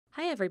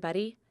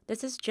everybody,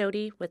 this is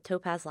Jodi with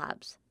Topaz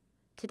Labs.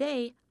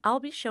 Today,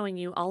 I'll be showing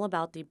you all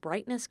about the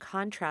brightness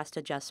contrast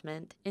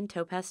adjustment in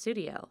Topaz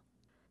Studio.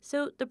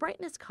 So the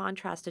brightness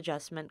contrast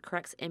adjustment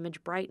corrects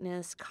image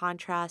brightness,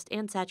 contrast,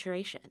 and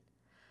saturation.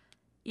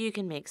 You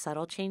can make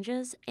subtle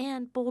changes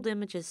and bold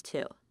images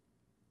too.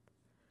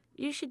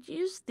 You should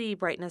use the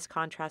brightness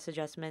contrast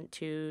adjustment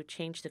to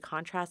change the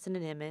contrast in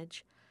an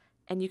image,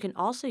 and you can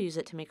also use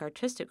it to make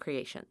artistic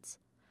creations.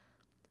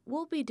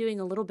 We'll be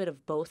doing a little bit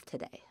of both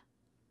today.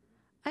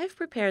 I've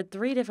prepared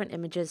 3 different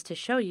images to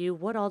show you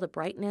what all the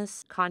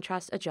brightness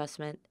contrast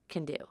adjustment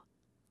can do.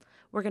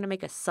 We're going to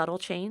make a subtle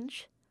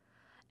change,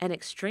 an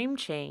extreme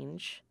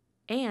change,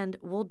 and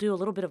we'll do a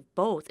little bit of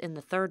both in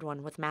the third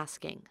one with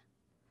masking.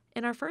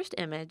 In our first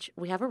image,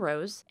 we have a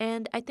rose,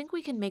 and I think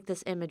we can make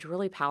this image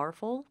really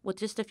powerful with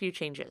just a few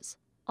changes.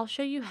 I'll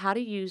show you how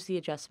to use the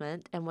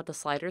adjustment and what the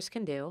sliders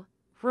can do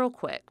real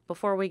quick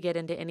before we get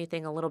into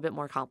anything a little bit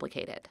more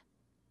complicated.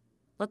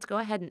 Let's go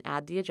ahead and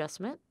add the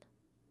adjustment.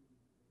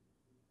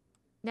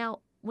 Now,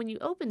 when you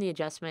open the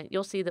adjustment,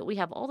 you'll see that we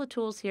have all the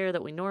tools here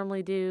that we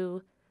normally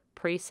do,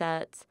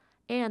 presets,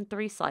 and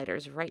 3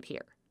 sliders right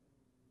here.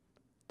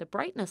 The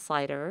brightness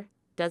slider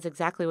does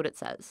exactly what it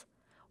says.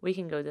 We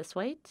can go this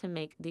way to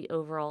make the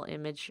overall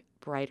image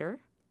brighter,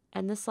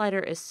 and this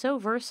slider is so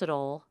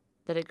versatile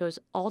that it goes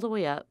all the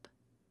way up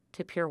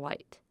to pure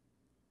white.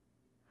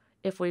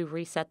 If we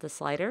reset the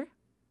slider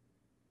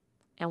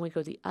and we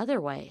go the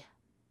other way,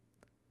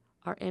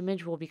 our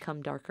image will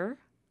become darker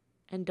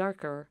and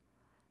darker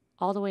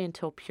all the way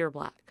until pure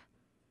black.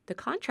 The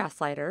contrast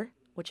slider,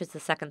 which is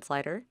the second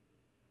slider,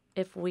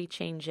 if we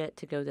change it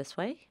to go this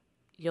way,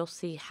 you'll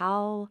see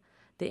how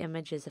the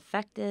image is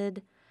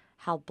affected,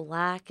 how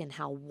black and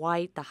how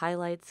white the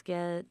highlights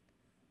get.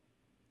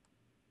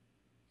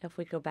 If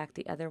we go back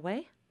the other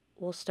way,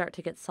 we'll start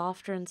to get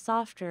softer and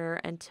softer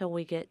until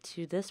we get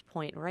to this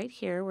point right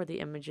here where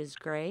the image is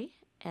gray,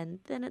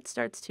 and then it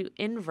starts to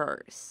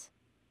inverse.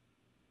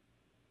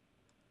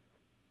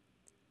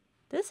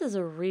 This is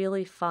a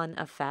really fun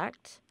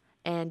effect,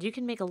 and you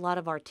can make a lot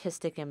of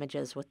artistic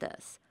images with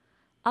this.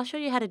 I'll show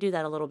you how to do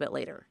that a little bit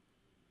later.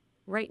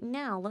 Right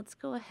now, let's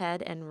go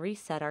ahead and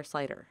reset our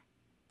slider.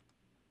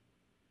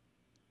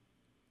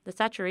 The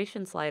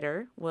saturation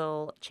slider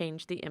will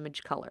change the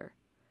image color.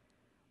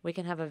 We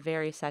can have a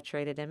very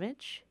saturated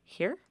image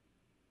here.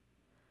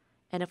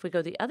 And if we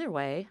go the other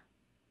way,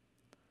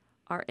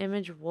 our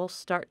image will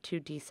start to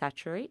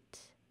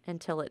desaturate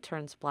until it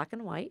turns black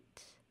and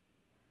white.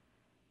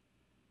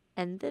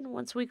 And then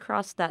once we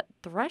cross that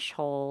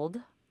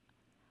threshold,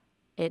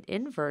 it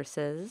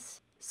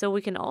inverses. So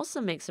we can also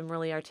make some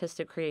really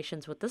artistic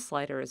creations with this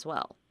slider as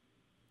well.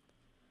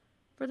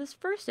 For this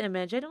first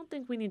image, I don't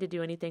think we need to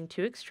do anything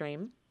too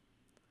extreme.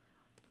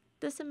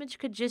 This image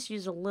could just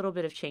use a little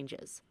bit of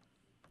changes.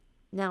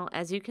 Now,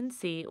 as you can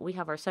see, we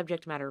have our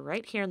subject matter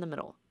right here in the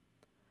middle.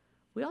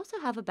 We also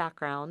have a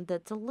background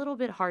that's a little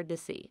bit hard to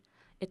see.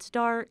 It's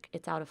dark,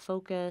 it's out of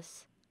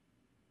focus.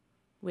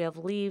 We have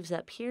leaves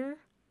up here.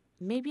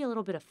 Maybe a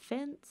little bit of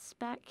fence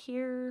back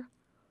here,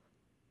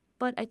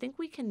 but I think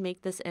we can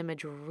make this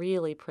image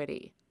really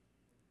pretty.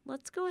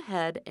 Let's go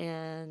ahead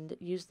and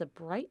use the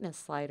brightness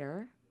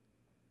slider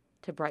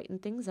to brighten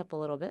things up a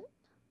little bit.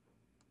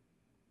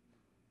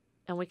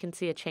 And we can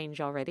see a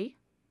change already.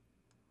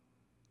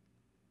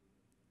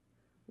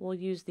 We'll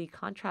use the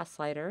contrast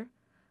slider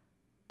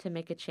to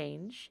make a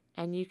change,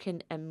 and you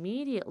can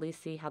immediately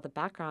see how the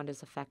background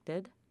is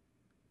affected.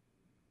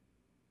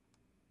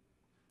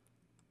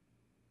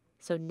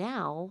 So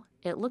now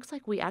it looks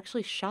like we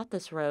actually shot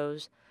this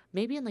rose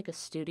maybe in like a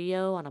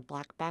studio on a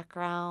black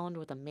background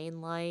with a main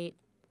light.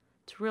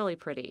 It's really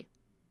pretty.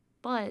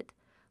 But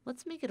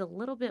let's make it a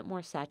little bit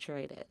more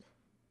saturated.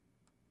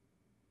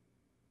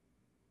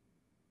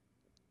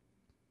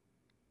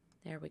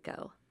 There we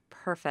go.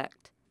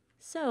 Perfect.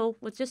 So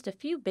with just a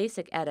few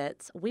basic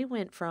edits, we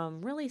went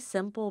from really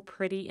simple,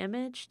 pretty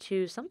image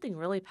to something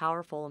really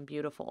powerful and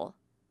beautiful.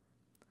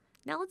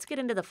 Now let's get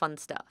into the fun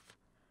stuff.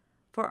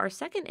 For our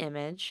second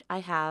image,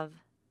 I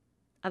have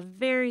a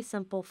very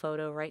simple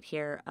photo right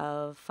here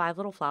of 5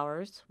 little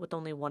flowers with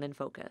only 1 in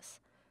focus.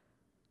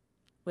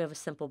 We have a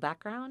simple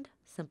background,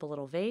 simple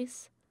little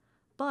vase,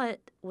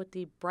 but with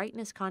the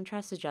brightness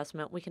contrast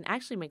adjustment, we can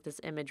actually make this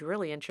image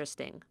really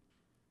interesting.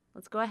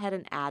 Let's go ahead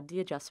and add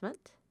the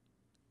adjustment.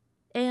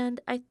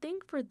 And I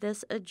think for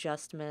this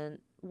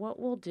adjustment, what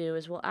we'll do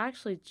is we'll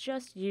actually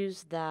just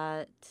use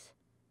that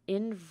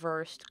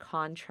inversed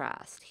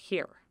contrast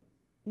here.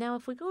 Now,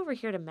 if we go over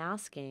here to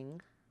masking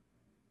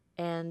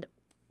and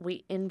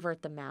we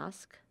invert the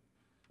mask,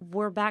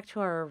 we're back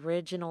to our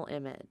original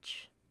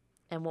image.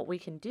 And what we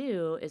can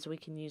do is we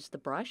can use the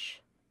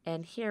brush,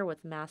 and here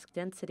with mask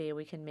density,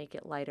 we can make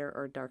it lighter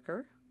or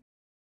darker,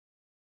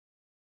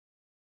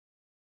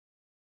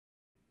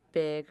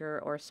 bigger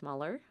or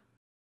smaller.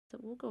 So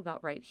we'll go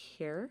about right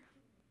here.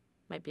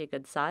 Might be a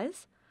good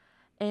size.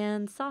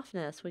 And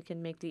softness, we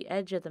can make the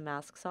edge of the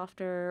mask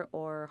softer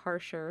or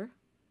harsher.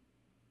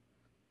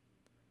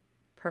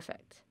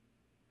 Perfect.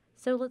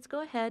 So let's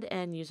go ahead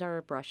and use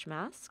our brush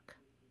mask.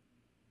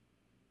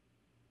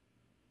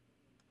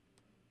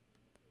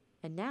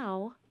 And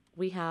now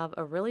we have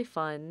a really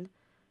fun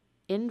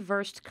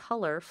inversed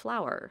color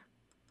flower.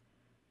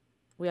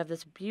 We have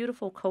this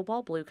beautiful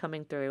cobalt blue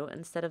coming through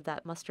instead of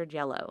that mustard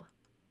yellow.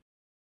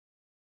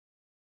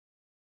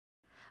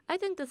 I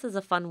think this is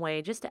a fun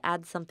way just to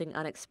add something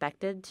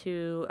unexpected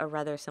to a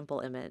rather simple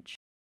image.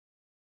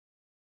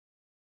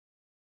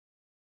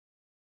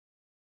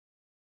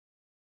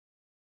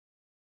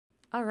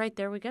 All right,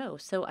 there we go.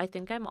 So I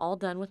think I'm all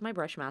done with my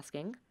brush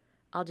masking.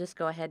 I'll just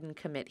go ahead and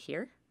commit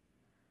here.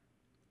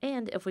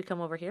 And if we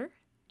come over here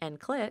and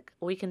click,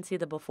 we can see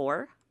the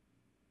before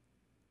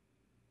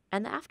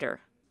and the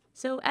after.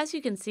 So as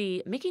you can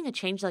see, making a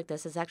change like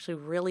this is actually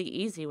really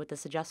easy with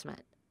this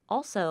adjustment.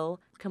 Also,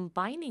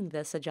 combining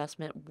this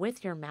adjustment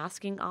with your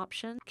masking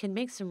option can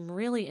make some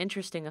really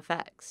interesting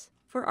effects.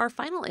 For our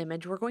final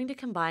image, we're going to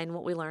combine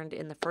what we learned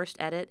in the first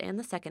edit and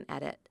the second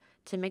edit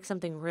to make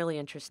something really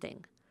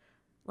interesting.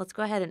 Let's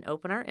go ahead and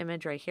open our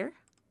image right here.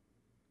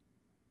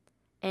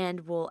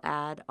 And we'll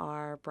add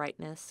our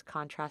brightness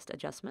contrast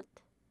adjustment.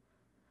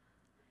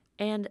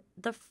 And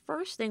the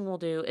first thing we'll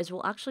do is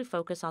we'll actually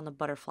focus on the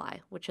butterfly,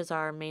 which is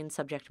our main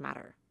subject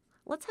matter.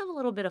 Let's have a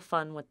little bit of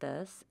fun with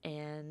this,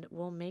 and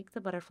we'll make the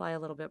butterfly a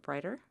little bit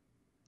brighter.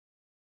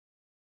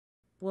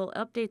 We'll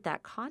update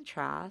that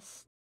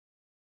contrast.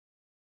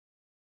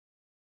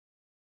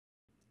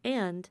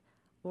 And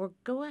we'll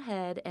go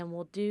ahead and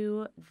we'll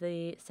do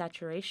the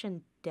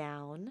saturation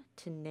down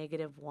to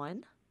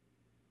 -1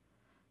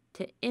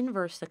 to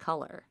inverse the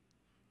color.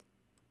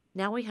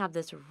 Now we have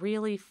this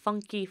really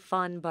funky,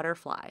 fun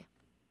butterfly.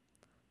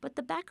 But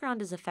the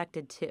background is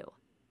affected too.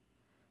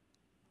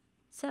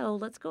 So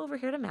let's go over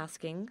here to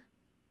masking.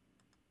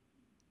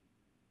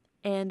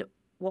 And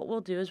what we'll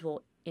do is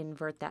we'll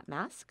invert that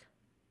mask.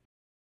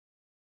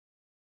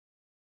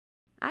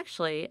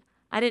 Actually,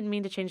 I didn't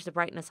mean to change the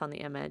brightness on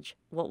the image.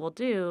 What we'll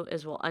do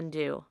is we'll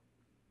undo.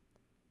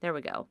 There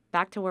we go,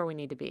 back to where we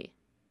need to be.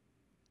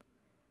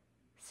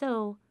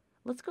 So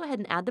let's go ahead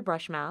and add the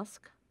brush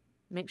mask.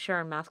 Make sure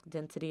our mask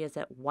density is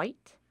at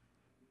white.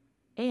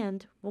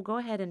 And we'll go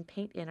ahead and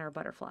paint in our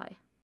butterfly.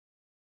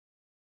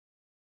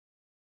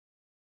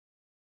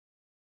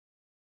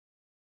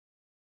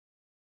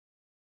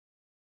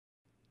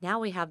 Now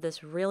we have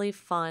this really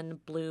fun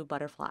blue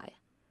butterfly.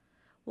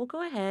 We'll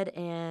go ahead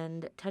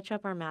and touch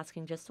up our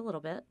masking just a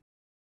little bit.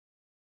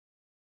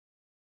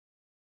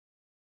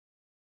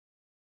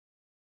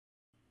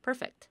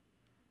 Perfect.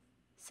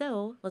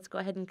 So let's go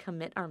ahead and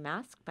commit our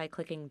mask by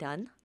clicking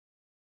Done.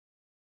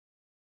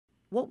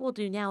 What we'll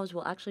do now is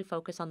we'll actually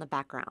focus on the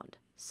background.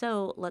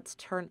 So let's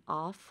turn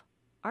off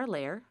our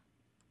layer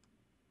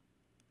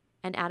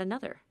and add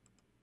another.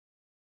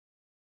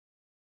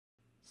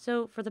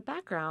 So for the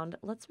background,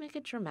 let's make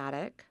it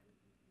dramatic.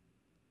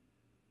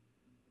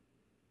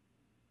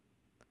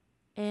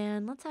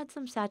 And let's add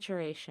some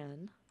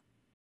saturation.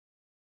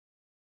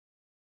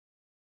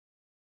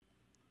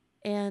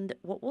 And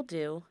what we'll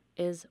do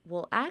is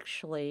we'll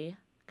actually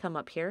come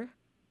up here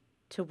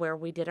to where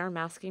we did our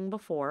masking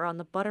before on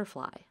the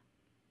butterfly.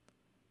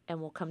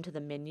 And we'll come to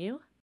the menu.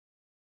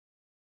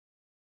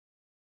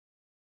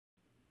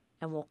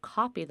 And we'll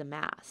copy the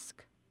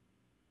mask.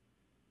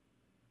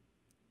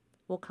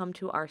 We'll come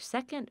to our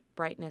second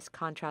brightness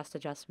contrast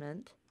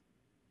adjustment,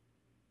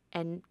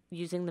 and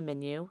using the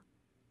menu,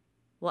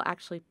 we'll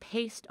actually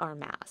paste our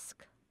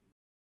mask.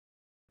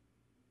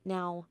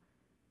 Now,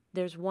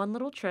 there's one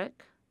little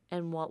trick,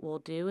 and what we'll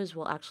do is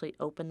we'll actually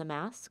open the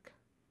mask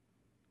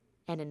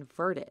and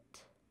invert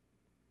it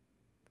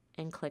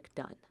and click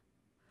Done.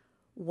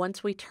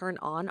 Once we turn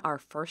on our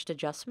first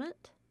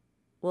adjustment,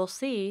 we'll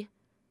see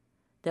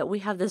that we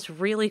have this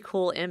really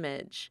cool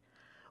image.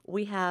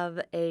 We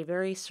have a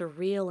very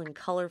surreal and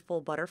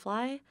colorful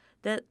butterfly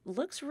that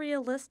looks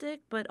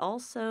realistic, but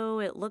also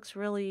it looks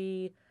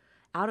really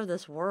out of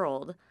this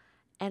world.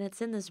 And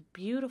it's in this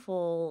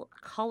beautiful,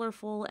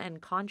 colorful, and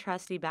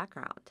contrasty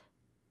background.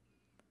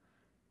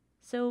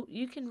 So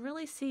you can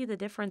really see the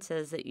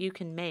differences that you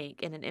can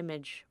make in an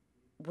image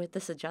with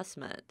this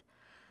adjustment.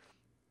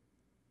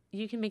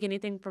 You can make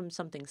anything from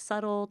something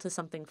subtle to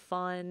something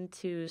fun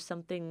to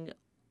something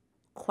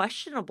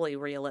questionably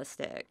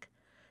realistic.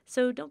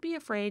 So don't be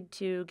afraid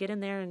to get in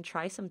there and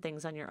try some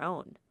things on your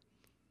own.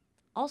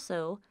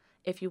 Also,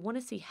 if you want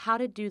to see how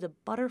to do the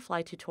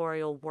butterfly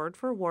tutorial word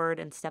for word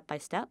and step by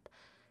step,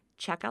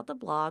 check out the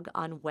blog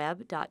on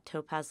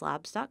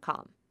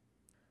web.topazlabs.com.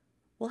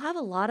 We'll have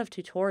a lot of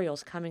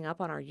tutorials coming up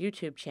on our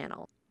YouTube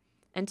channel.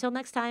 Until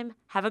next time,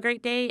 have a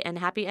great day and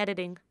happy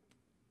editing!